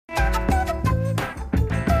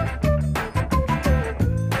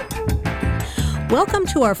Welcome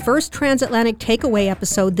to our first Transatlantic Takeaway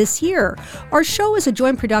episode this year. Our show is a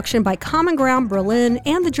joint production by Common Ground Berlin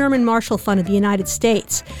and the German Marshall Fund of the United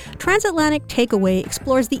States. Transatlantic Takeaway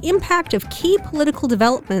explores the impact of key political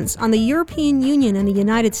developments on the European Union and the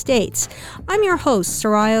United States. I'm your host,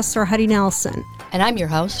 Soraya Sarhaddi Nelson. And I'm your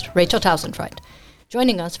host, Rachel Tausendfreund.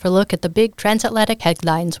 Joining us for a look at the big transatlantic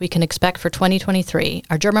headlines we can expect for 2023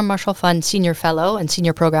 are German Marshall Fund Senior Fellow and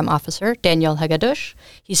Senior Program Officer Daniel Hegedus.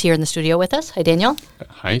 He's here in the studio with us. Hi, Daniel.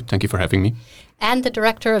 Hi, thank you for having me. And the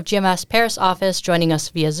Director of GMS Paris office joining us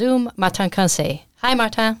via Zoom, Martin Quencez. Hi,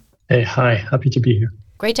 Martin. Hey, hi. Happy to be here.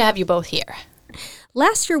 Great to have you both here.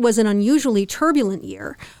 Last year was an unusually turbulent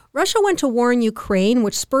year. Russia went to war in Ukraine,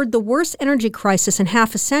 which spurred the worst energy crisis in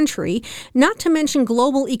half a century, not to mention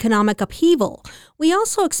global economic upheaval. We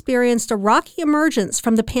also experienced a rocky emergence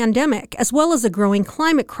from the pandemic, as well as a growing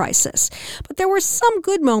climate crisis. But there were some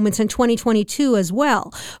good moments in 2022 as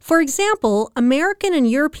well. For example, American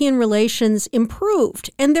and European relations improved,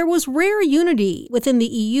 and there was rare unity within the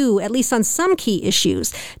EU, at least on some key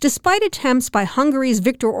issues, despite attempts by Hungary's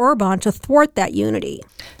Viktor Orban to thwart that unity.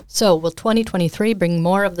 So, will 2023 bring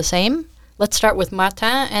more of the same? Let's start with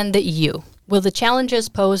Martin and the EU. Will the challenges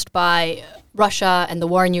posed by Russia and the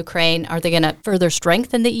war in Ukraine, are they going to further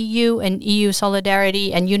strengthen the EU and EU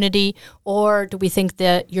solidarity and unity, or do we think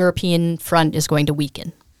the European front is going to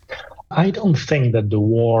weaken? I don't think that the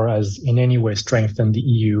war has in any way strengthened the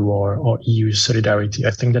EU or EU solidarity.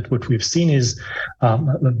 I think that what we've seen is a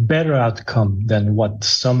better outcome than what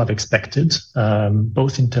some have expected,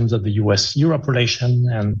 both in terms of the US-Europe relation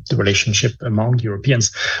and the relationship among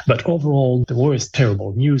Europeans. But overall, the war is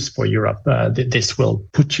terrible news for Europe. This will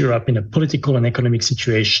put Europe in a political and economic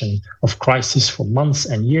situation of crisis for months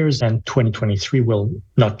and years, and 2023 will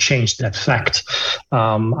not change that fact.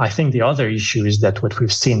 I think the other issue is that what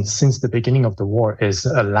we've seen since the beginning of the war is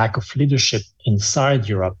a lack of leadership inside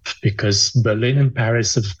Europe, because Berlin and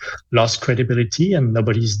Paris have lost credibility and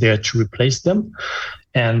nobody's there to replace them.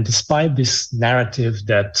 And despite this narrative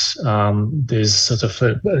that there's sort of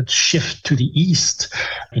a shift to the east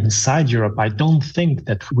inside Europe, I don't think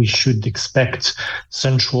that we should expect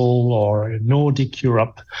Central or Nordic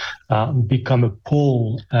Europe become a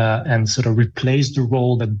pole and sort of replace the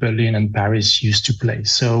role that Berlin and Paris used to play.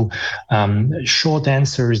 So short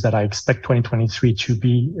answer is that I expect 2023 to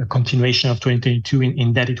be a continuation of 2022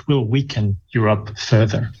 in that it will weaken Europe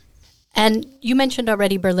further. And you mentioned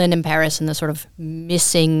already Berlin and Paris and the sort of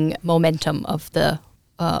missing momentum of the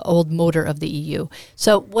old motor of the EU.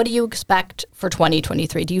 So what do you expect for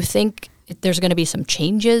 2023? Do you think there's going to be some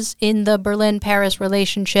changes in the Berlin-Paris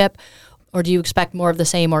relationship, or do you expect more of the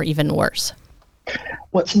same or even worse?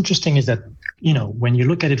 What's interesting is that, when you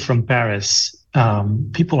look at it from Paris,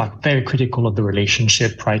 people are very critical of the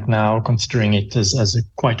relationship right now, considering it as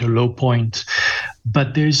quite a low point.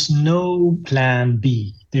 But there's no plan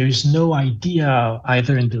B. There is no idea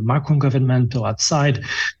either in the Macron government or outside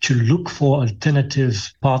to look for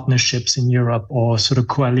alternative partnerships in Europe or sort of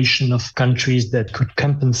coalition of countries that could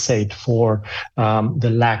compensate for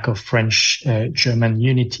the lack of French-German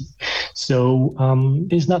unity. So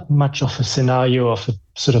there's not much of a scenario of a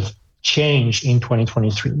sort of change in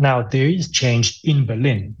 2023. Now, there is change in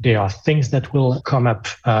Berlin. There are things that will come up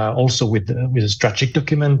also with a strategic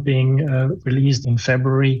document being released in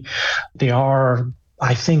February. There are,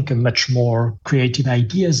 I think, much more creative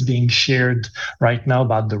ideas being shared right now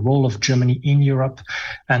about the role of Germany in Europe.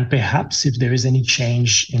 And perhaps if there is any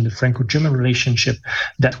change in the Franco-German relationship,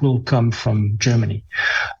 that will come from Germany.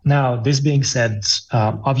 Now, this being said,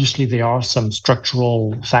 obviously there are some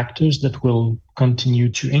structural factors that will continue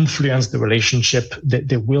to influence the relationship.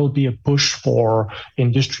 There will be a push for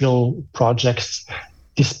industrial projects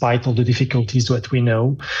despite all the difficulties that we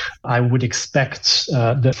know. I would expect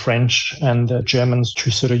the French and the Germans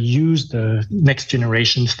to sort of use the next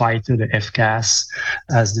generation fighter, the FCAS,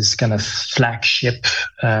 as this kind of flagship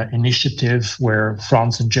initiative where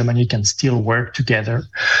France and Germany can still work together.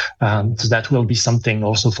 So that will be something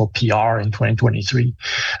also for PR in 2023.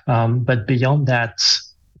 But beyond that,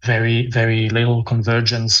 very, very little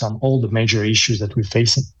convergence on all the major issues that we're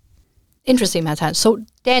facing. Interesting, Martin. So,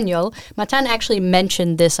 Daniel, Martin actually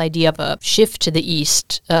mentioned this idea of a shift to the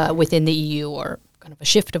east within the EU, or kind of a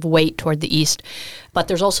shift of weight toward the east. But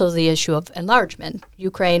there's also the issue of enlargement.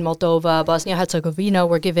 Ukraine, Moldova, Bosnia-Herzegovina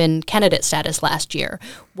were given candidate status last year.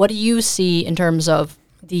 What do you see in terms of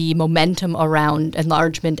the momentum around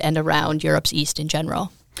enlargement and around Europe's east in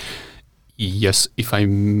general? Yes, if I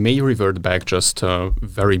may revert back just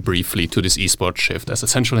very briefly to this eastward shift. As a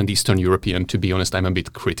Central and Eastern European, to be honest, I'm a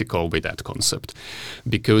bit critical with that concept,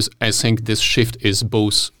 because I think this shift is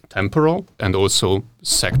both temporal and also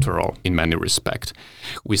sectoral in many respects.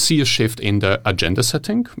 We see a shift in the agenda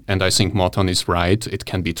setting, and I think Martin is right. It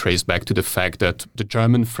can be traced back to the fact that the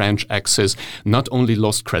German-French axis not only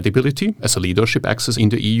lost credibility as a leadership axis in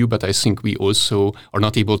the EU, but I think we also are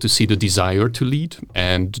not able to see the desire to lead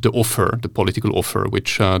and the political offer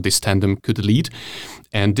which this tandem could lead.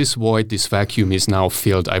 And this void, this vacuum is now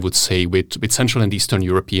filled, I would say, with Central and Eastern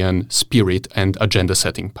European spirit and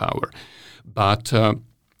agenda-setting power. But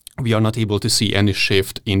we are not able to see any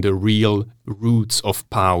shift in the real roots of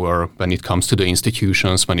power when it comes to the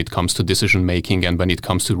institutions, when it comes to decision-making, and when it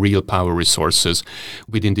comes to real power resources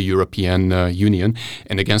within the European Union.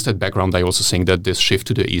 And against that background, I also think that this shift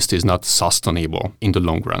to the east is not sustainable in the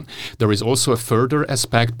long run. There is also a further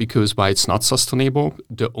aspect, because why it's not sustainable,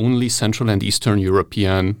 the only Central and Eastern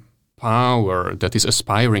European power that is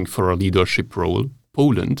aspiring for a leadership role,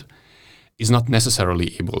 Poland, is not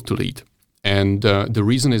necessarily able to lead. And the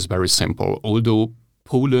reason is very simple. Although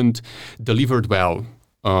Poland delivered well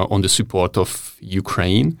on the support of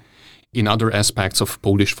Ukraine, in other aspects of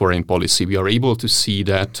Polish foreign policy, we are able to see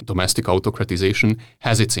that domestic autocratization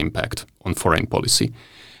has its impact on foreign policy.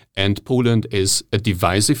 And Poland is a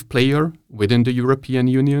divisive player within the European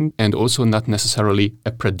Union and also not necessarily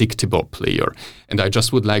a predictable player. And I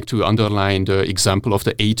just would like to underline the example of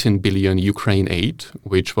the 18 billion Ukraine aid,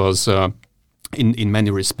 which was in many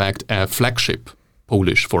respects a flagship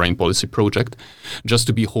Polish foreign policy project, just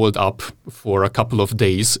to be hauled up for a couple of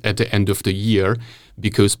days at the end of the year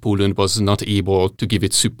because Poland was not able to give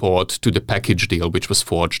its support to the package deal which was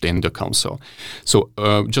forged in the Council. So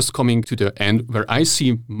just coming to the end, where I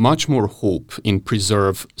see much more hope in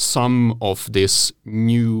preserve some of this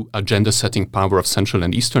new agenda-setting power of Central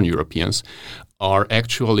and Eastern Europeans are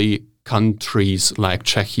actually countries like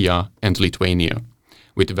Czechia and Lithuania,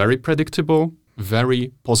 with very predictable,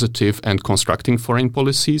 very positive and constructing foreign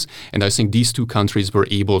policies. And I think these two countries were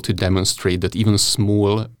able to demonstrate that even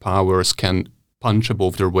small powers can punch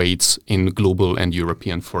above their weights in global and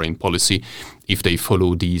European foreign policy if they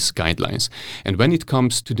follow these guidelines. And when it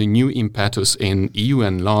comes to the new impetus in EU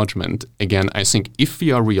enlargement, again, I think if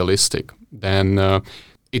we are realistic, then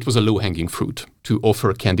it was a low-hanging fruit to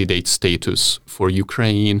offer candidate status for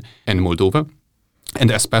Ukraine and Moldova, and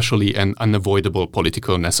especially an unavoidable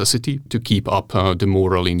political necessity to keep up the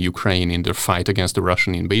morale in Ukraine in their fight against the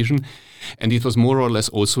Russian invasion. And it was more or less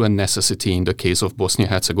also a necessity in the case of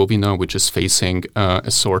Bosnia-Herzegovina, which is facing a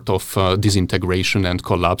sort of disintegration and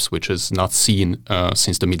collapse, which is not seen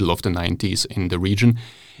since the middle of the 90s in the region.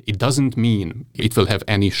 It doesn't mean it will have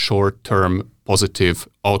any short-term positive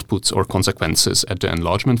outputs or consequences at the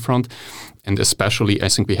enlargement front. And especially, I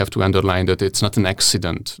think we have to underline that it's not an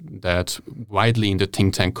accident that widely in the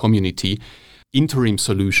think tank community, interim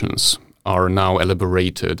solutions are now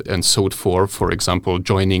elaborated and sought for example,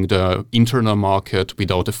 joining the internal market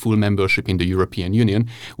without a full membership in the European Union,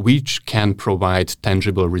 which can provide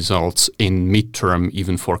tangible results in midterm,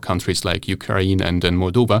 even for countries like Ukraine and then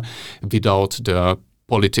Moldova, without the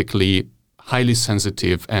politically highly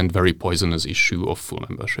sensitive and very poisonous issue of full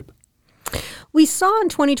membership. We saw in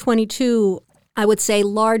 2022, I would say,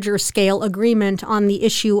 larger scale agreement on the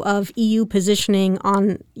issue of EU positioning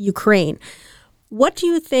on Ukraine. What do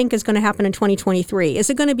you think is going to happen in 2023? Is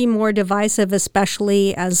it going to be more divisive,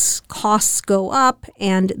 especially as costs go up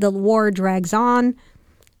and the war drags on?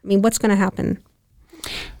 I mean, what's going to happen?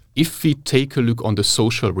 If we take a look on the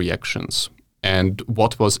social reactions and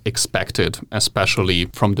what was expected, especially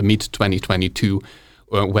from the mid-2022,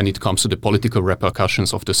 when it comes to the political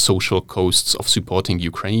repercussions of the social costs of supporting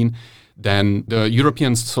Ukraine, then the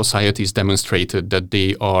European societies demonstrated that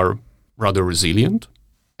they are rather resilient,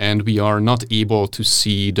 and we are not able to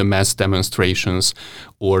see the mass demonstrations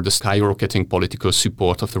or the skyrocketing political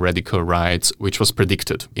support of the radical right, which was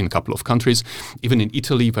predicted in a couple of countries. Even in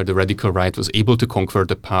Italy, where the radical right was able to conquer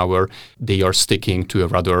the power, they are sticking to a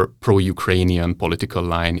rather pro-Ukrainian political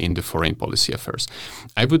line in the foreign policy affairs.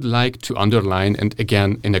 I would like to underline, and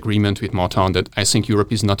again, in agreement with Martin, that I think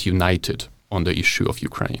Europe is not united on the issue of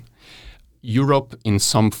Ukraine. Europe in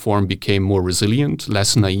some form became more resilient,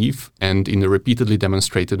 less naive, and in a repeatedly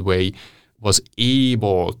demonstrated way was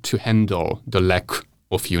able to handle the lack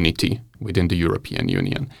of unity within the European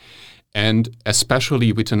Union. And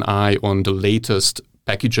especially with an eye on the latest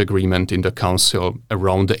package agreement in the Council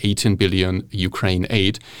around the 18 billion Ukraine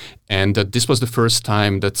aid, and that this was the first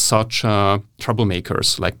time that such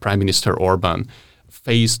troublemakers like Prime Minister Orban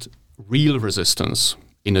faced real resistance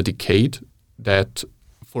in a decade that,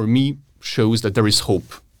 for me, shows that there is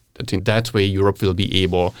hope, that in that way Europe will be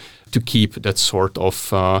able to keep that sort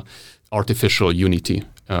of artificial unity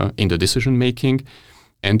in the decision-making.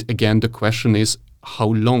 And again, the question is, how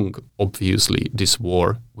long, obviously, this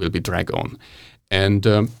war will be dragged on. And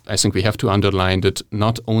I think we have to underline that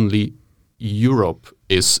not only Europe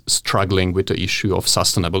is struggling with the issue of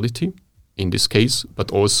sustainability in this case,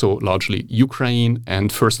 but also largely Ukraine,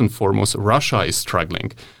 and first and foremost, Russia is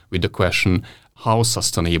struggling with the question how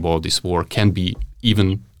sustainable this war can be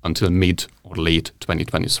even until mid or late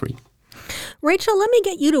 2023. Rachel, let me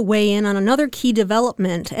get you to weigh in on another key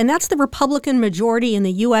development, and that's the Republican majority in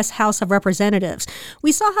the U.S. House of Representatives.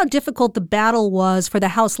 We saw how difficult the battle was for the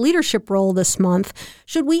House leadership role this month.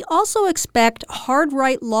 Should we also expect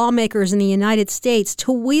hard-right lawmakers in the United States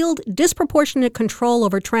to wield disproportionate control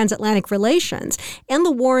over transatlantic relations and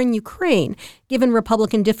the war in Ukraine, given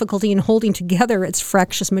Republican difficulty in holding together its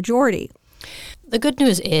fractious majority? The good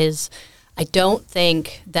news is I don't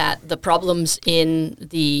think that the problems in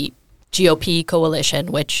the GOP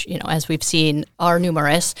coalition, which, as we've seen, are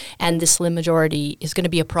numerous, and the slim majority is going to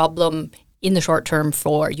be a problem in the short term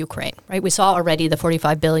for Ukraine, right? We saw already the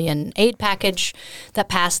 $45 billion aid package that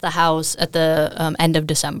passed the House at the end of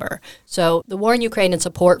December. So the war in Ukraine and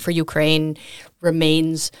support for Ukraine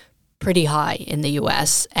remains pretty high in the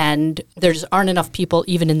U.S., and there aren't enough people,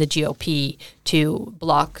 even in the GOP, to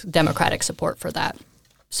block Democratic support for that.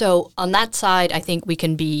 So on that side, I think we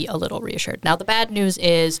can be a little reassured. Now, the bad news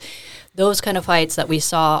is those kind of fights that we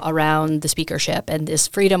saw around the speakership and this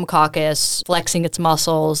Freedom Caucus flexing its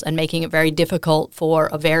muscles and making it very difficult for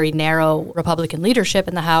a very narrow Republican leadership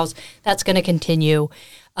in the House, that's going to continue.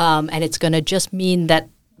 And it's going to just mean that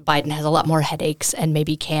Biden has a lot more headaches and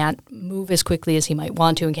maybe can't move as quickly as he might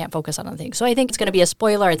want to and can't focus on other things. So I think it's going to be a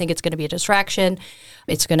spoiler. I think it's going to be a distraction.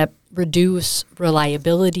 It's going to reduce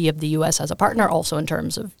reliability of the U.S. as a partner, also in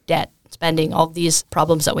terms of debt, spending, all of these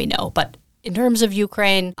problems that we know. But in terms of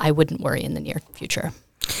Ukraine, I wouldn't worry in the near future.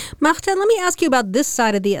 Martin, let me ask you about this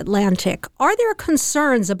side of the Atlantic. Are there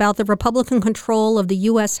concerns about the Republican control of the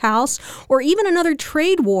U.S. House or even another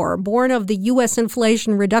trade war born of the U.S.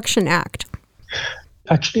 Inflation Reduction Act?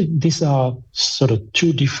 Actually, these are sort of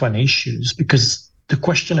two different issues, because the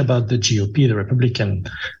question about the GOP, the Republican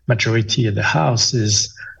majority of the House,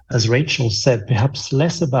 is, as Rachel said, perhaps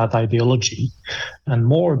less about ideology and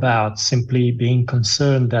more about simply being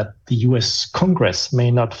concerned that the US Congress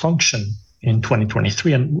may not function in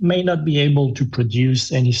 2023 and may not be able to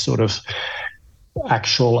produce any sort of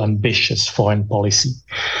actual ambitious foreign policy.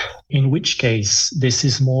 In which case, this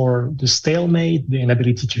is more the stalemate, the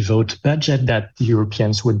inability to vote budget that the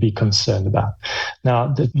Europeans would be concerned about. Now,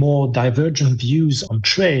 the more divergent views on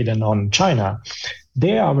trade and on China,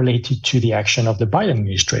 they are related to the action of the Biden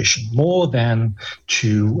administration more than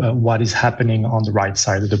to what is happening on the right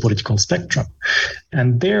side of the political spectrum.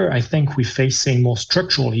 And there, I think we're facing more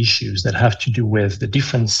structural issues that have to do with the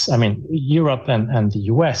difference. I mean, Europe and the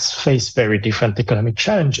US face very different economic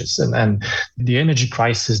challenges. And the energy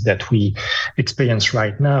crisis that we experience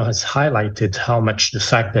right now has highlighted how much the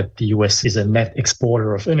fact that the US is a net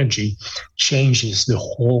exporter of energy changes the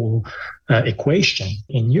whole equation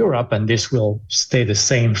in Europe, and this will stay the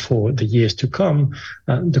same for the years to come.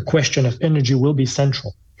 The question of energy will be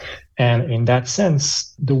central. And in that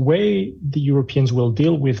sense, the way the Europeans will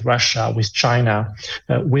deal with Russia, with China,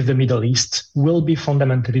 with the Middle East will be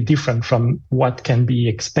fundamentally different from what can be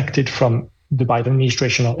expected from the Biden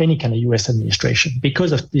administration or any kind of US administration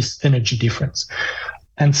because of this energy difference.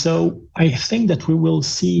 And so I think that we will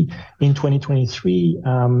see in 2023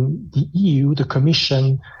 the EU, the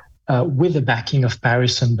Commission, with the backing of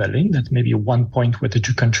Paris and Berlin, that may be one point where the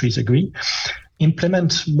two countries agree,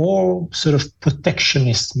 implement more sort of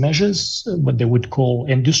protectionist measures, what they would call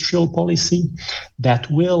industrial policy, that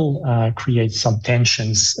will create some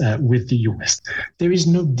tensions with the US. There is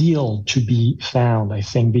no deal to be found, I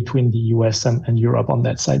think, between the US and Europe on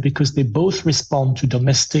that side, because they both respond to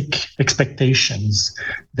domestic expectations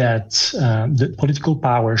that the political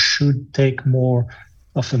power should take more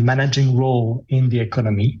of a managing role in the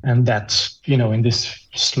economy, and that, in this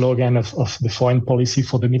slogan of the foreign policy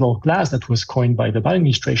for the middle class that was coined by the Biden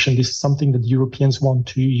administration, this is something that Europeans want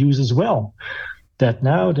to use as well. That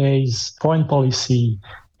nowadays foreign policy,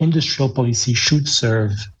 industrial policy should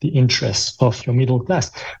serve the interests of your middle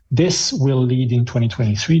class. This will lead in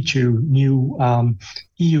 2023 to new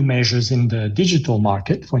EU measures in the digital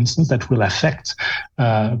market, for instance, that will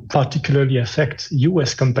particularly affect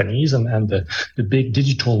US companies and the big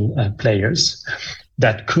digital players.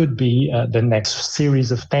 That could be the next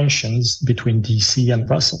series of tensions between DC and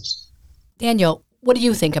Brussels. Daniel, what do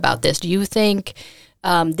you think about this? Do you think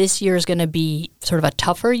this year is going to be sort of a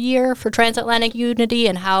tougher year for transatlantic unity,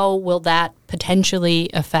 and how will that potentially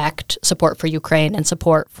affect support for Ukraine and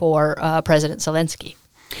support for President Zelensky?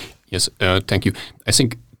 Yes, thank you. I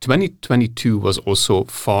think 2022 was also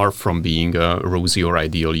far from being a rosy or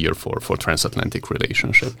ideal year for transatlantic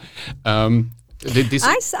relationship.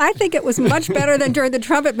 I think it was much better than during the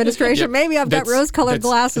Trump administration. Yeah, maybe I've got rose-colored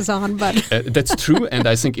glasses on, but that's true, and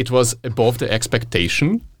I think it was above the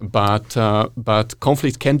expectation. But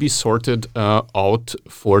conflict can be sorted out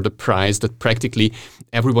for the price that practically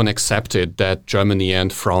everyone accepted that Germany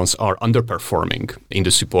and France are underperforming in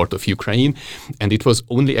the support of Ukraine, and it was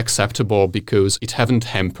only acceptable because it hadn't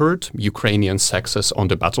hampered Ukrainian success on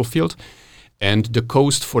the battlefield. And the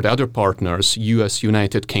cost for the other partners, US,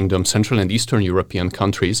 United Kingdom, Central and Eastern European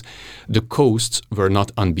countries, the costs were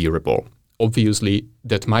not unbearable. Obviously,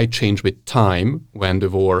 that might change with time when the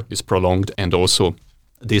war is prolonged, and also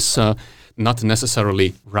this not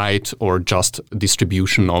necessarily right or just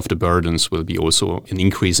distribution of the burdens will be also an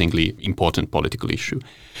increasingly important political issue.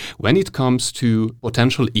 When it comes to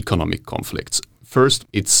potential economic conflicts, first,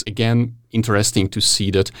 it's again interesting to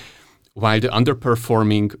see that while the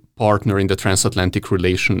underperforming partner in the transatlantic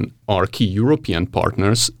relation are key European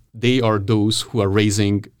partners, they are those who are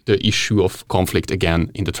raising the issue of conflict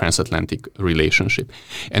again in the transatlantic relationship.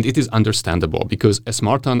 And it is understandable because, as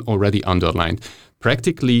Martin already underlined,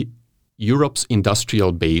 practically Europe's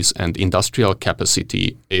industrial base and industrial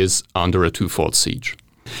capacity is under a twofold siege.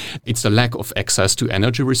 It's the lack of access to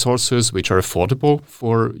energy resources which are affordable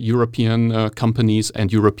for European companies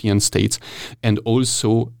and European states, and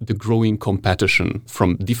also the growing competition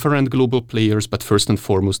from different global players, but first and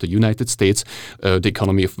foremost the United States, the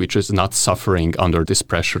economy of which is not suffering under this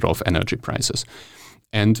pressure of energy prices.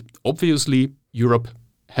 And obviously, Europe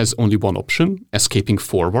has only one option, escaping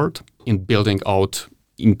forward in building out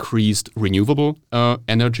increased renewable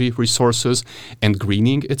energy resources and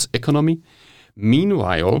greening its economy.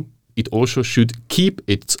 Meanwhile, it also should keep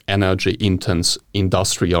its energy-intense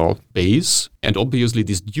industrial base. And obviously,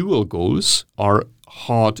 these dual goals are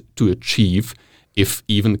hard to achieve if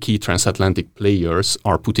even key transatlantic players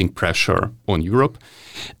are putting pressure on Europe.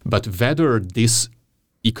 But whether this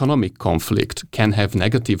economic conflict can have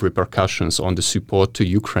negative repercussions on the support to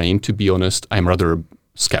Ukraine, to be honest, I'm rather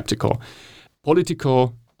skeptical.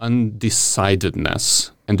 Political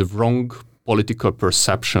undecidedness and the wrong political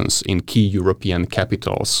perceptions in key European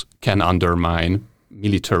capitals can undermine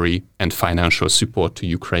military and financial support to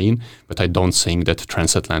Ukraine, but I don't think that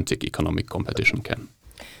transatlantic economic competition can.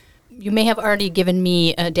 You may have already given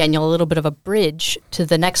me, Daniel, a little bit of a bridge to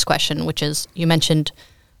the next question, which is you mentioned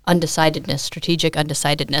undecidedness, strategic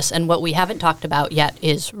undecidedness, and what we haven't talked about yet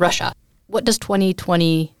is Russia. What does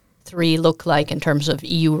 2023 look like in terms of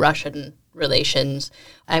EU-Russian relations?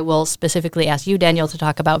 I will specifically ask you, Daniel, to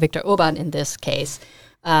talk about Viktor Orban in this case.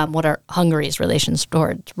 What are Hungary's relations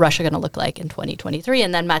towards Russia going to look like in 2023?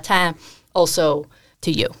 And then Martin, also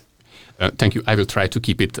to you. Thank you. I will try to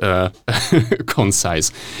keep it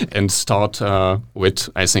concise and start with,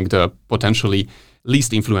 I think, the potentially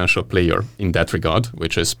least influential player in that regard,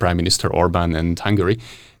 which is Prime Minister Orban and Hungary.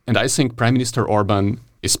 And I think Prime Minister Orban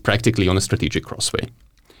is practically on a strategic crossway.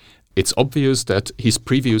 It's obvious that his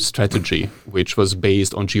previous strategy, which was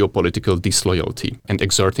based on geopolitical disloyalty and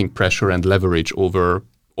exerting pressure and leverage over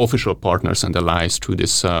official partners and allies through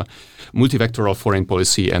this multivectoral foreign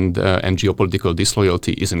policy and geopolitical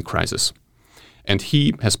disloyalty, is in crisis. And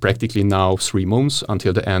he has practically now 3 months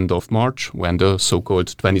until the end of March, when the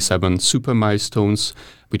so-called 27 super milestones,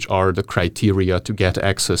 which are the criteria to get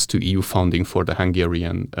access to EU funding for the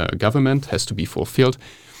Hungarian government, has to be fulfilled,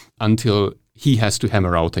 until he has to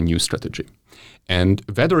hammer out a new strategy. And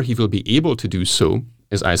whether he will be able to do so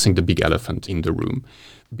is, I think, the big elephant in the room,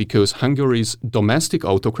 because Hungary's domestic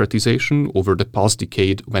autocratization over the past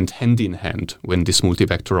decade went hand in hand with this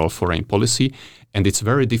multivectoral foreign policy, and it's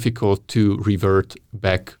very difficult to revert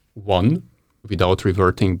back one without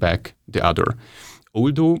reverting back the other.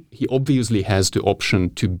 Although he obviously has the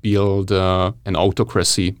option to build an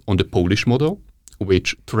autocracy on the Polish model,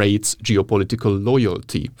 which trades geopolitical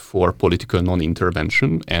loyalty for political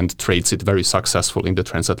non-intervention and trades it very successful in the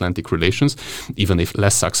transatlantic relations, even if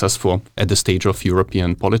less successful at the stage of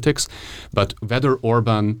European politics. But whether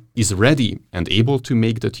Orban is ready and able to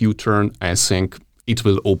make that U-turn, I think it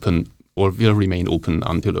will open or will remain open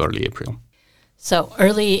until early April. So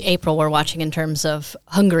early April we're watching in terms of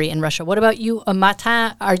Hungary and Russia. What about you,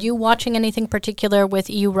 Martin? Are you watching anything particular with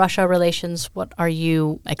EU-Russia relations? What are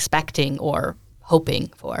you expecting or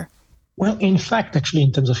hoping for? Well, in fact, actually,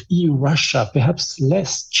 in terms of EU-Russia, perhaps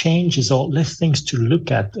less changes or less things to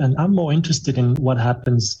look at. And I'm more interested in what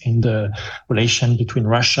happens in the relation between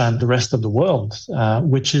Russia and the rest of the world,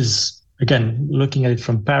 which is, again, looking at it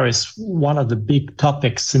from Paris, one of the big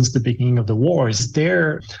topics since the beginning of the war. Is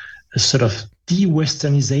there a sort of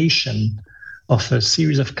de-Westernization of a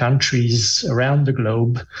series of countries around the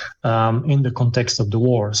globe in the context of the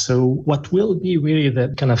war. So what will be really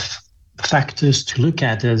the kind of factors to look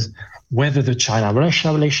at is whether the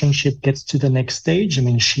China-Russia relationship gets to the next stage. I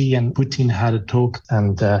mean, Xi and Putin had a talk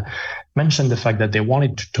and mentioned the fact that they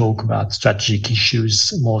wanted to talk about strategic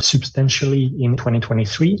issues more substantially in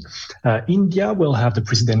 2023. India will have the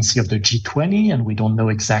presidency of the G20, and we don't know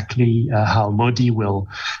exactly how Modi will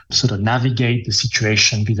sort of navigate the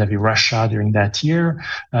situation vis-à-vis Russia during that year.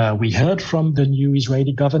 We heard from the new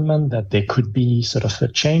Israeli government that there could be sort of a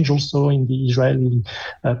change also in the Israeli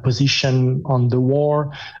position on the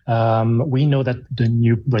war. We know that the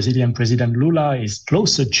new Brazilian president Lula is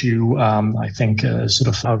closer to, I think, sort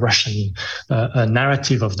of a Russian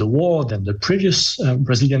narrative of the war than the previous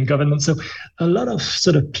Brazilian government. So a lot of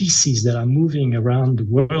sort of pieces that are moving around the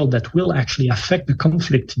world that will actually affect the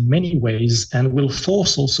conflict in many ways and will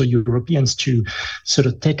force also Europeans to sort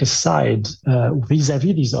of take a side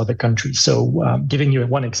vis-a-vis these other countries. So giving you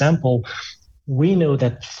one example, we know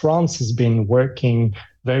that France has been working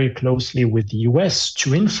very closely with the US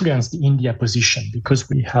to influence the India position because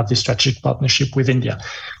we have this strategic partnership with India.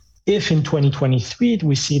 If in 2023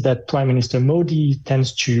 we see that Prime Minister Modi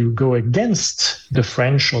tends to go against the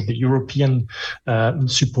French or the European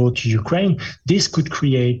support to Ukraine, this could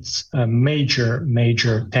create a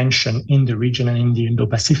major tension in the region and in the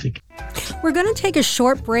Indo-Pacific. We're going to take a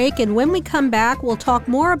short break, and when we come back, we'll talk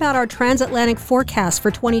more about our transatlantic forecast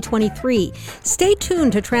for 2023. Stay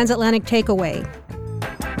tuned to Transatlantic Takeaway.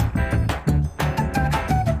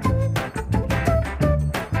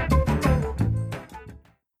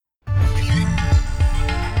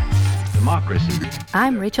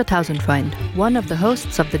 I'm Rachel Tausendfreund, one of the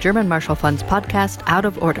hosts of the German Marshall Fund's podcast, Out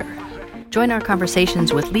of Order. Join our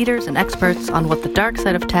conversations with leaders and experts on what the dark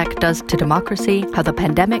side of tech does to democracy, how the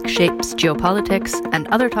pandemic shapes geopolitics, and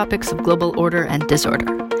other topics of global order and disorder.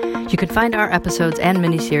 You can find our episodes and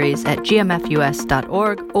miniseries at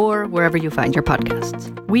gmfus.org or wherever you find your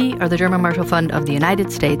podcasts. We are the German Marshall Fund of the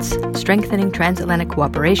United States, strengthening transatlantic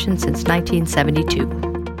cooperation since 1972.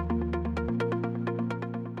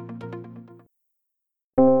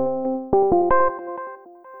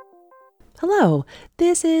 Hello,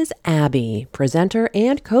 this is Abby, presenter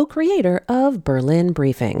and co-creator of Berlin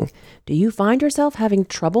Briefing. Do you find yourself having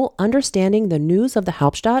trouble understanding the news of the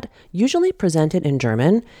Hauptstadt, usually presented in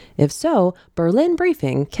German? If so, Berlin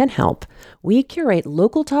Briefing can help. We curate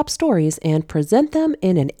local top stories and present them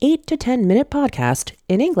in an 8 to 10 minute podcast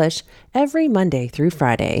in English every Monday through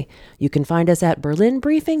Friday. You can find us at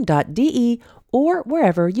berlinbriefing.de or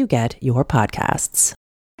wherever you get your podcasts.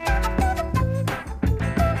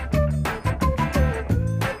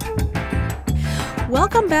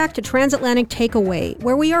 Welcome back to Transatlantic Takeaway,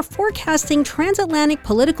 where we are forecasting transatlantic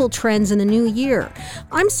political trends in the new year.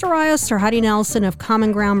 I'm Soraya Sarhaddi Nelson of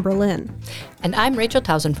Common Ground Berlin. And I'm Rachel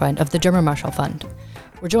Tausendfreund of the German Marshall Fund.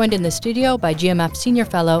 We're joined in the studio by GMF Senior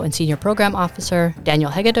Fellow and Senior Program Officer Daniel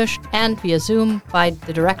Hegedus, and via Zoom by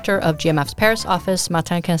the Director of GMF's Paris office,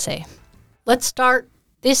 Martin Quencez. Let's start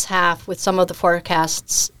this half with some of the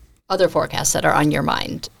other forecasts that are on your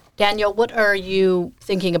mind. Daniel, what are you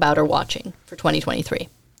thinking about or watching for 2023?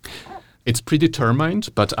 It's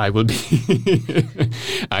predetermined, but I will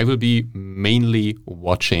be mainly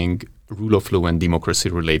watching rule of law and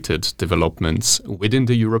democracy-related developments within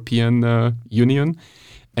the European Union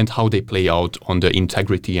and how they play out on the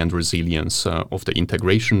integrity and resilience of the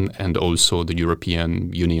integration and also the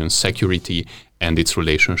European Union's security and its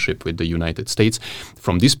relationship with the United States.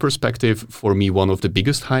 From this perspective, for me, one of the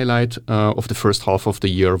biggest highlights of the first half of the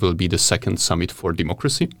year will be the second Summit for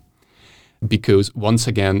Democracy, because once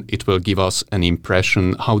again, it will give us an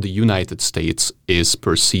impression how the United States is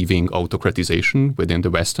perceiving autocratization within the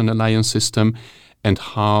Western alliance system and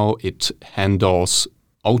how it handles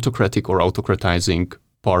autocratic or autocratizing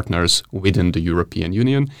partners within the European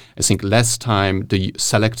Union. I think last time the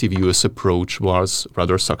selective US approach was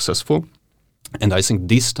rather successful. And I think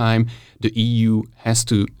this time the EU has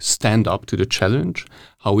to stand up to the challenge,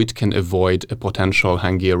 how it can avoid a potential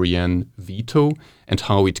Hungarian veto and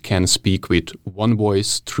how it can speak with one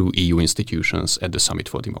voice through EU institutions at the Summit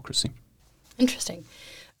for Democracy. Interesting.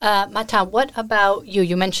 Martin, what about you?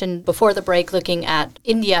 You mentioned before the break looking at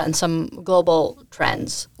India and some global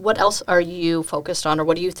trends. What else are you focused on, or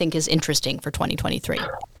what do you think is interesting for 2023?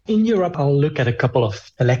 In Europe, I'll look at a couple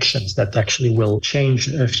of elections that actually will change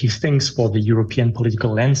a few things for the European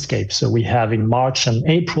political landscape. So we have in March and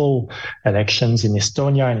April elections in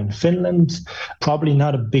Estonia and in Finland. Probably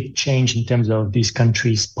not a big change in terms of these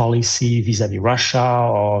countries' policy vis-à-vis Russia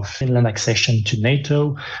or Finland accession to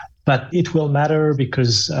NATO. But it will matter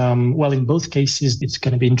because, in both cases, it's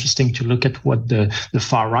going to be interesting to look at what the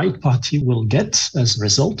far-right party will get as a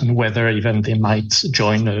result and whether even they might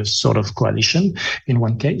join a sort of coalition in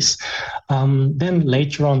one case. Then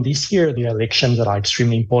later on this year, the elections that are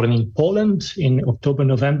extremely important in Poland in October,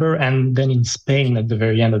 November, and then in Spain at the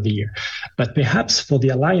very end of the year. But perhaps for the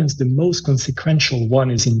alliance, the most consequential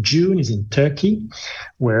one is in June, is in Turkey,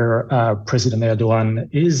 where President Erdogan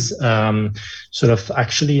is sort of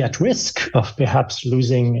actually at risk of perhaps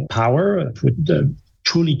losing power. It would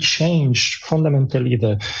truly change fundamentally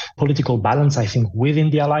the political balance, I think, within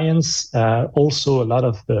the alliance. Also, a lot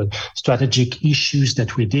of the strategic issues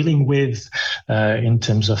that we're dealing with in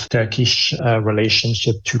terms of Turkish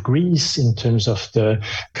relationship to Greece, in terms of the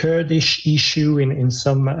Kurdish issue in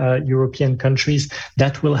some European countries,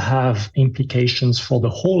 that will have implications for the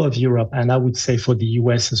whole of Europe, and I would say for the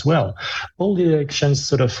US as well. All the elections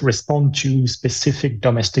sort of respond to specific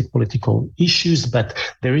domestic political issues, but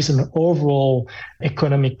there is an overall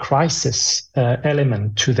economic crisis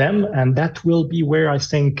element to them. And that will be where I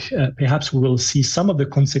think perhaps we will see some of the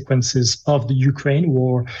consequences of the Ukraine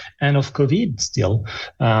war and of COVID still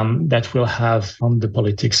that will have on the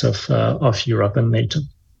politics of Europe and NATO.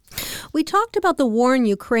 We talked about the war in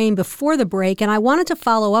Ukraine before the break, and I wanted to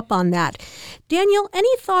follow up on that. Daniel,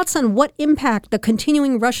 any thoughts on what impact the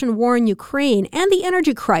continuing Russian war in Ukraine and the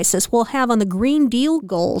energy crisis will have on the Green Deal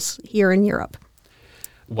goals here in Europe?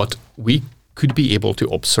 What we could be able to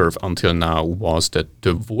observe until now was that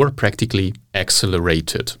the war practically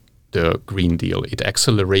accelerated the Green Deal. It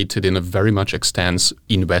accelerated in a very much extent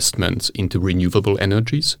investments into renewable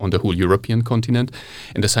energies on the whole European continent.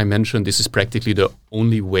 And as I mentioned, this is practically the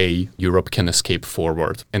only way Europe can escape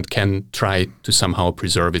forward and can try to somehow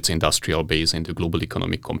preserve its industrial base in the global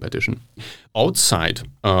economic competition. Outside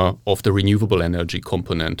of the renewable energy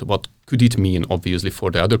component, what could it mean, obviously,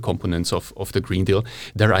 for the other components of the Green Deal?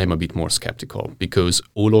 There I am a bit more skeptical, because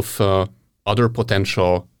all of other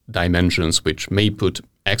potential dimensions which may put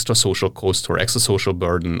extra social cost or extra social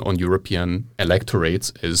burden on European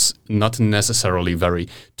electorates is not necessarily very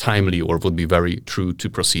timely or would be very true to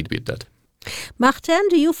proceed with that. Martin,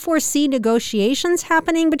 do you foresee negotiations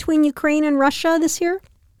happening between Ukraine and Russia this year?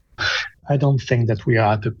 I don't think that we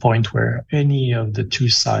are at the point where any of the two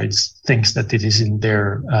sides thinks that it is in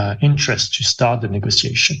their interest to start the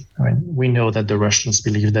negotiation. I mean, we know that the Russians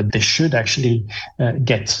believe that they should actually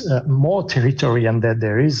get more territory and that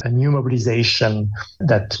there is a new mobilization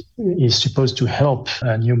that is supposed to help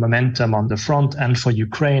a new momentum on the front. And for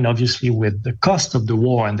Ukraine, obviously, with the cost of the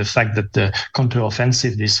war and the fact that the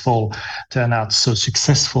counteroffensive this fall turned out so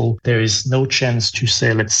successful, there is no chance to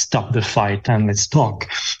say, let's stop the fight and let's talk.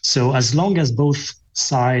 So as long as both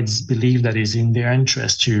sides believe that it's in their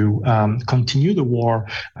interest to continue the war,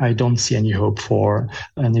 I don't see any hope for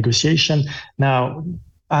a negotiation. Now,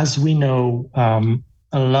 as we know,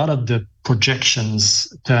 a lot of the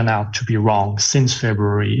projections turn out to be wrong since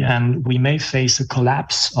February, and we may face a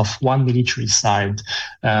collapse of one military side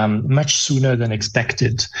much sooner than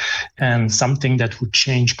expected, and something that would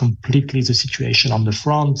change completely the situation on the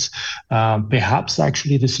front. Perhaps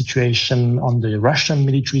actually the situation on the Russian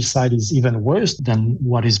military side is even worse than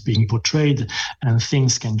what is being portrayed, and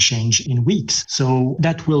things can change in weeks. So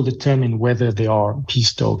that will determine whether there are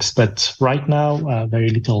peace talks, but right now, very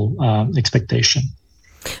little expectation.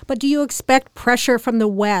 But do you expect pressure from the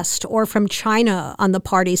West or from China on the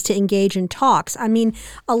parties to engage in talks? I mean,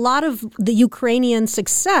 a lot of the Ukrainian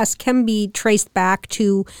success can be traced back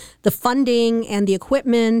to the funding and the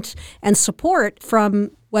equipment and support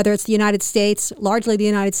from whether it's the United States, largely the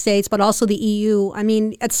United States, but also the EU. I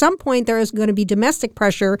mean, at some point there is going to be domestic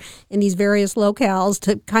pressure in these various locales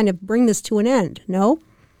to kind of bring this to an end, no?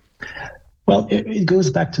 Well, it goes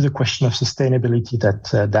back to the question of sustainability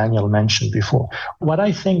that Daniel mentioned before. What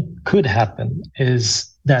I think could happen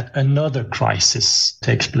is that another crisis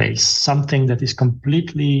takes place, something that is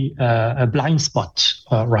completely a blind spot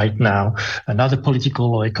right now, another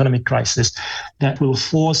political or economic crisis that will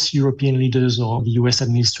force European leaders or the US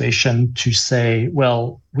administration to say,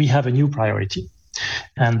 well, we have a new priority.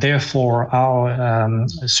 And therefore, our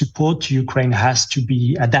support to Ukraine has to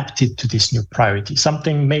be adapted to this new priority,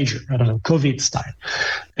 something major, I don't know, COVID style.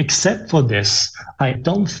 Except for this, I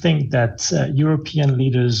don't think that European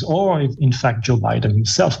leaders or, in fact, Joe Biden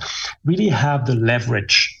himself really have the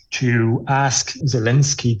leverage to ask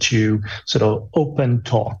Zelensky to sort of open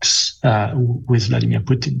talks with Vladimir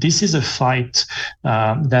Putin. This is a fight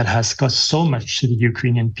that has cost so much to the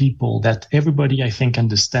Ukrainian people that everybody, I think,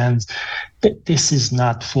 understands this is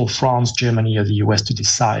not for France, Germany, or the US to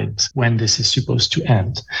decide when this is supposed to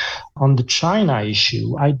end. On the China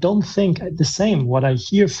issue, I don't think the same. What I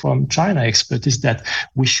hear from China experts is that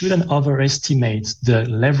we shouldn't overestimate the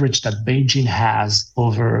leverage that Beijing has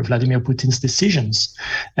over Vladimir Putin's decisions.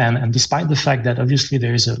 And despite the fact that obviously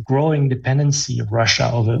there is a growing dependency of Russia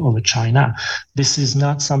over China, this is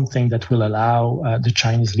not something that will allow the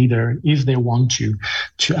Chinese leader, if they want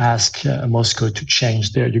to ask Moscow to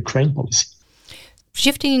change their Ukraine policy.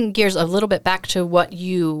 Shifting gears a little bit back to what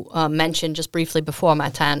you mentioned just briefly before,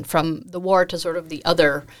 Martin, from the war to sort of the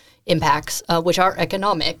other impacts, which are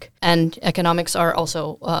economic, and economics are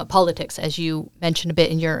also politics, as you mentioned a bit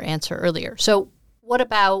in your answer earlier. So what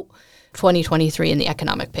about 2023 in the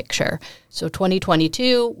economic picture? So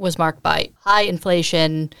 2022 was marked by high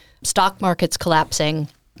inflation, stock markets collapsing.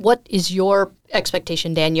 What is your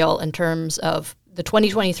expectation, Daniel, in terms of the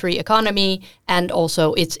 2023 economy and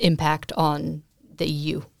also its impact on the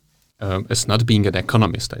EU? As not being an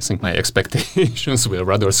economist, I think my expectations will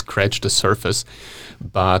rather scratch the surface.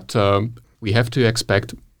 But we have to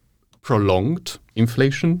expect prolonged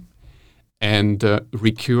inflation and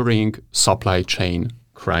recurring supply chain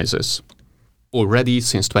crisis. Already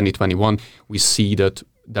since 2021, we see that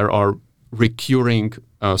there are recurring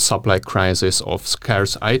supply crises of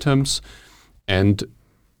scarce items, and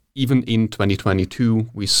even in 2022,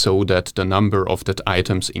 we saw that the number of that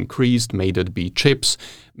items increased, may it be chips,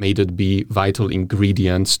 may it be vital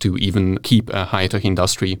ingredients to even keep a high-tech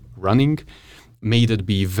industry running, may it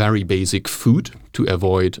be very basic food to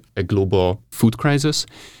avoid a global food crisis.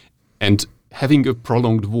 And having a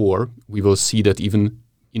prolonged war, we will see that even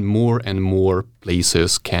in more and more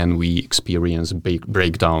places can we experience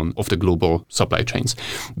breakdown of the global supply chains.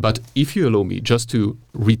 But if you allow me just to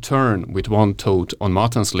return with one thought on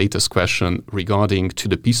Martin's latest question regarding to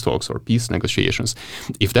the peace talks or peace negotiations,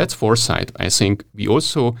 if that's foresight, I think we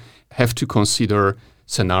also have to consider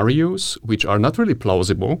scenarios which are not really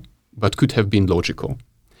plausible, but could have been logical.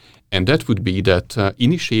 And that would be that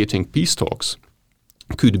initiating peace talks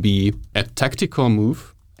could be a tactical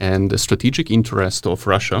move and the strategic interest of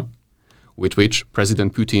Russia, with which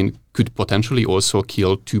President Putin could potentially also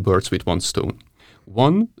kill two birds with one stone.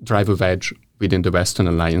 One, drive a wedge within the Western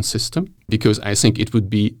alliance system, because I think it would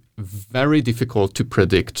be very difficult to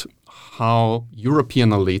predict how European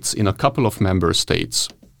elites in a couple of member states,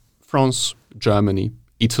 France, Germany,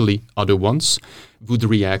 Italy, other ones, would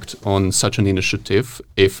react on such an initiative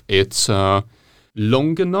if it's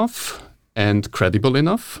long enough and credible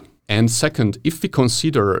enough. And second, if we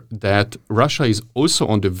consider that Russia is also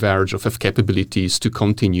on the verge of capabilities to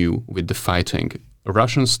continue with the fighting,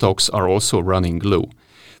 Russian stocks are also running low.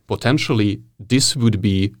 Potentially, this would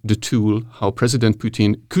be the tool how President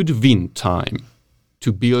Putin could win time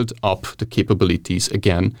to build up the capabilities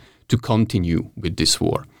again to continue with this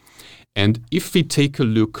war. And if we take a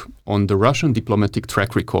look on the Russian diplomatic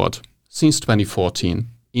track record since 2014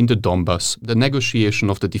 in the Donbass, the negotiation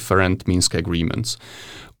of the different Minsk agreements,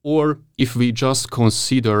 or if we just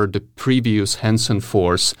consider the previous hands-on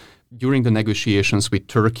force during the negotiations with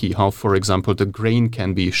Turkey, how, for example, the grain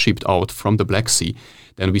can be shipped out from the Black Sea,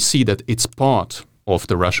 then we see that it's part of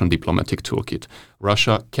the Russian diplomatic toolkit.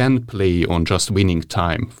 Russia can play on just winning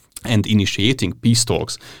time, and initiating peace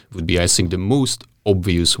talks would be, I think, the most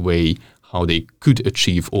obvious way how they could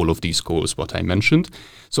achieve all of these goals, what I mentioned.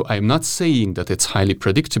 So I'm not saying that it's highly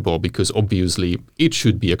predictable, because obviously it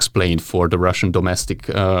should be explained for the Russian domestic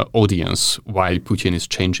audience why Putin is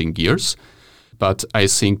changing gears. But I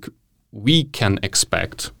think we can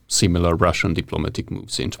expect similar Russian diplomatic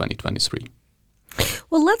moves in 2023.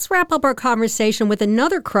 Well, let's wrap up our conversation with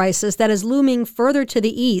another crisis that is looming further to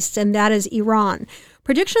the east, and that is Iran.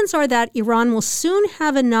 Predictions are that Iran will soon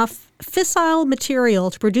have enough fissile material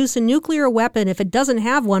to produce a nuclear weapon if it doesn't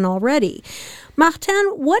have one already. Martin,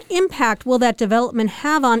 what impact will that development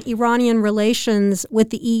have on Iranian relations with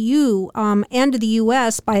the EU and the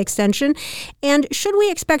US by extension? And should we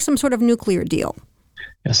expect some sort of nuclear deal?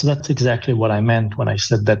 Yeah, so that's exactly what I meant when I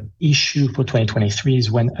said that issue for 2023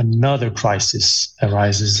 is when another crisis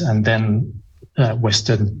arises, and then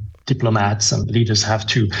Western diplomats and leaders have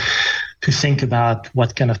to think about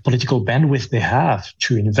what kind of political bandwidth they have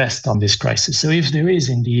to invest on this crisis. So if there is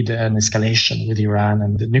indeed an escalation with Iran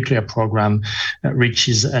and the nuclear program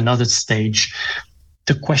reaches another stage,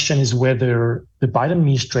 the question is whether the Biden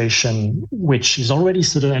administration, which is already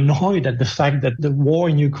sort of annoyed at the fact that the war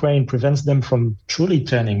in Ukraine prevents them from truly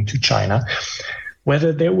turning to China,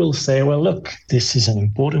 whether they will say, well, look, this is an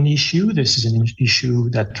important issue. This is an issue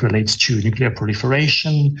that relates to nuclear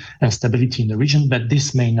proliferation and stability in the region, but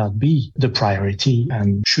this may not be the priority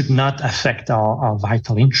and should not affect our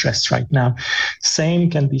vital interests right now. Same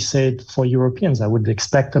can be said for Europeans. I would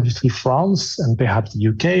expect, obviously, France and perhaps the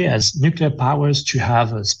UK as nuclear powers to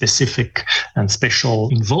have a specific and special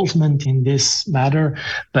involvement in this matter.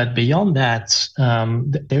 But beyond that,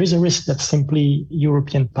 there is a risk that simply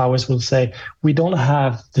European powers will say, we don't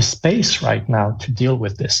have the space right now to deal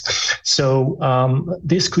with this. So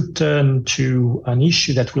this could turn to an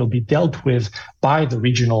issue that will be dealt with by the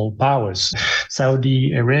regional powers.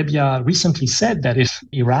 Saudi Arabia recently said that if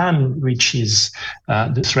Iran reaches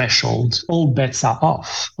the threshold, all bets are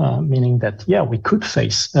off, meaning that, we could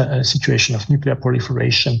face a situation of nuclear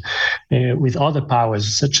proliferation with other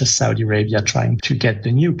powers such as Saudi Arabia trying to get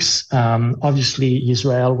the nukes. Obviously,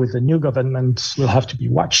 Israel with the new government will have to be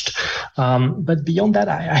watched. But beyond that,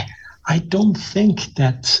 I don't think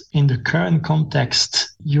that in the current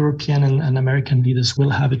context, European and American leaders will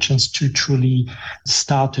have a chance to truly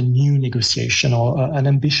start a new negotiation or an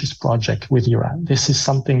ambitious project with Iran. This is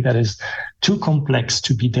something that is too complex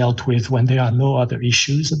to be dealt with when there are no other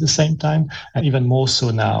issues at the same time, and even more so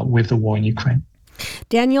now with the war in Ukraine.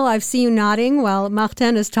 Daniel, I see you nodding while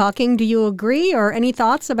Martin is talking. Do you agree, or any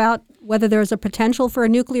thoughts about whether there's a potential for a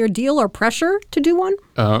nuclear deal or pressure to do one?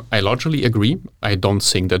 I largely agree. I don't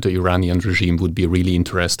think that the Iranian regime would be really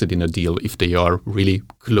interested in a deal if they are really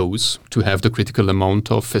close to have the critical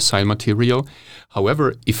amount of fissile material.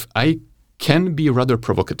 However, if I can be rather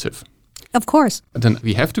provocative, of course, then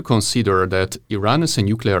we have to consider that Iran as a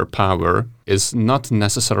nuclear power is not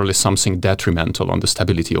necessarily something detrimental on the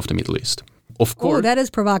stability of the Middle East. Of course, that is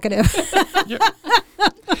provocative.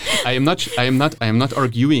 I am not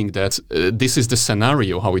arguing that this is the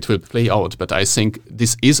scenario how it will play out, but I think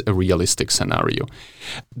this is a realistic scenario.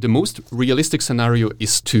 The most realistic scenario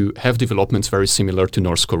is to have developments very similar to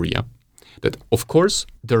North Korea. That, of course,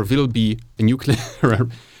 there will be a nuclear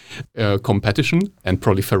competition and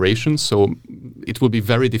proliferation, so it will be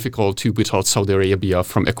very difficult to withhold Saudi Arabia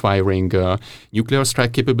from acquiring nuclear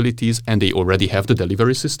strike capabilities, and they already have the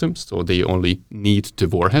delivery systems, so they only need the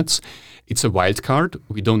warheads. It's a wild card.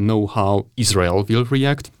 We don't know how Israel will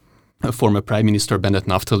react. Former Prime Minister Bennett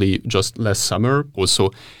Naftali just last summer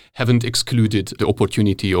also haven't excluded the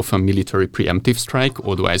opportunity of a military preemptive strike,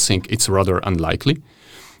 although I think it's rather unlikely.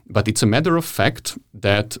 But it's a matter of fact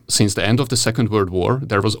that since the end of the Second World War,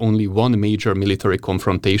 there was only one major military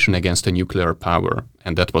confrontation against a nuclear power,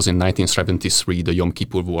 and that was in 1973, the Yom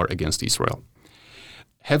Kippur War against Israel.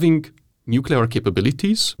 Having nuclear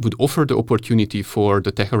capabilities would offer the opportunity for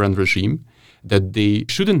the Tehran regime that they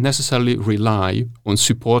shouldn't necessarily rely on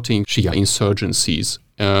supporting Shia insurgencies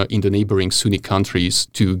in the neighboring Sunni countries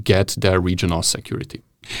to get their regional security.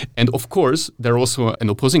 And of course, there's also an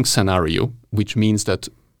opposing scenario, which means that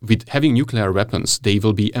with having nuclear weapons, they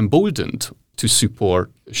will be emboldened to support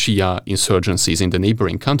Shia insurgencies in the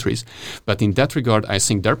neighboring countries. But in that regard, I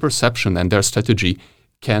think their perception and their strategy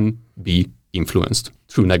can be influenced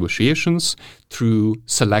through negotiations, through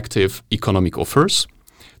selective economic offers.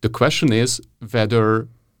 The question is whether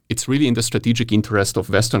it's really in the strategic interest of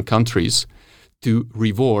Western countries to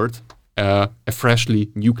reward a freshly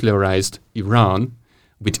nuclearized Iran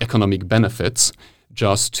with economic benefits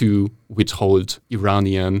just to withhold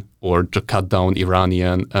Iranian or to cut down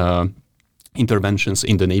Iranian interventions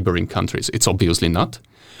in the neighboring countries. It's obviously not.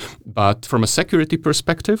 But from a security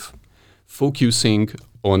perspective, focusing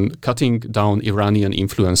on cutting down Iranian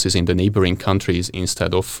influences in the neighboring countries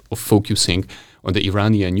instead of focusing on the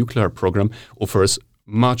Iranian nuclear program offers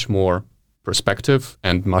much more perspective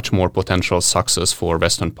and much more potential success for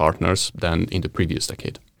Western partners than in the previous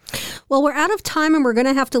decade. Well, we're out of time and we're going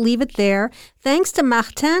to have to leave it there. Thanks to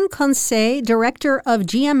Martin Quencez, director of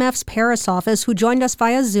GMF's Paris office, who joined us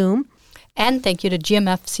via Zoom. And thank you to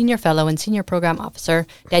GMF Senior Fellow and Senior Program Officer,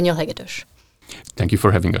 Daniel Hegedus. Thank you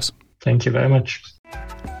for having us. Thank you very much.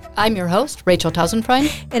 I'm your host, Rachel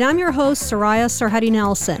Tausendfreund. And I'm your host, Soraya Sarhaddi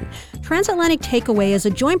Nelson. Transatlantic Takeaway is a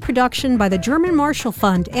joint production by the German Marshall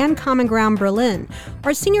Fund and Common Ground Berlin.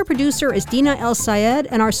 Our senior producer is Dina El Sayed,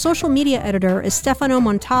 and our social media editor is Stefano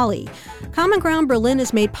Montali. Common Ground Berlin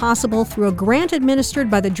is made possible through a grant administered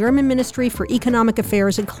by the German Ministry for Economic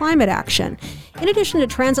Affairs and Climate Action. In addition to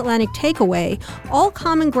Transatlantic Takeaway, all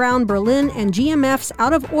Common Ground Berlin and GMF's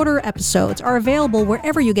Out of Order episodes are available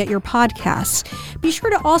wherever you get your podcasts. Be sure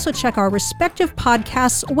to also check our respective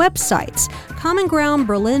podcasts' websites,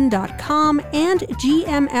 commongroundberlin.com and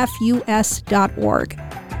gmfus.org.